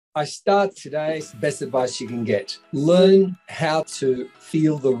I start today, best advice you can get. Learn how to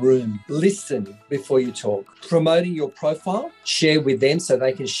feel the room. Listen before you talk. Promoting your profile, share with them so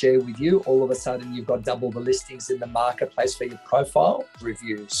they can share with you. All of a sudden, you've got double the listings in the marketplace for your profile.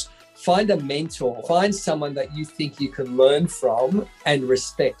 Reviews. Find a mentor. Find someone that you think you can learn from and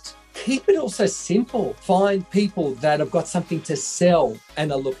respect. Keep it also simple. Find people that have got something to sell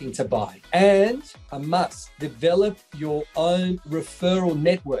and are looking to buy. And a must, develop your own referral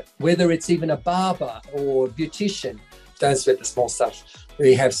network, whether it's even a barber or beautician. Don't sweat the small stuff.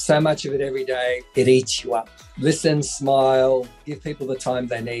 We have so much of it every day. It eats you up. Listen, smile, give people the time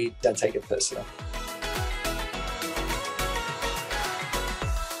they need. Don't take it personal.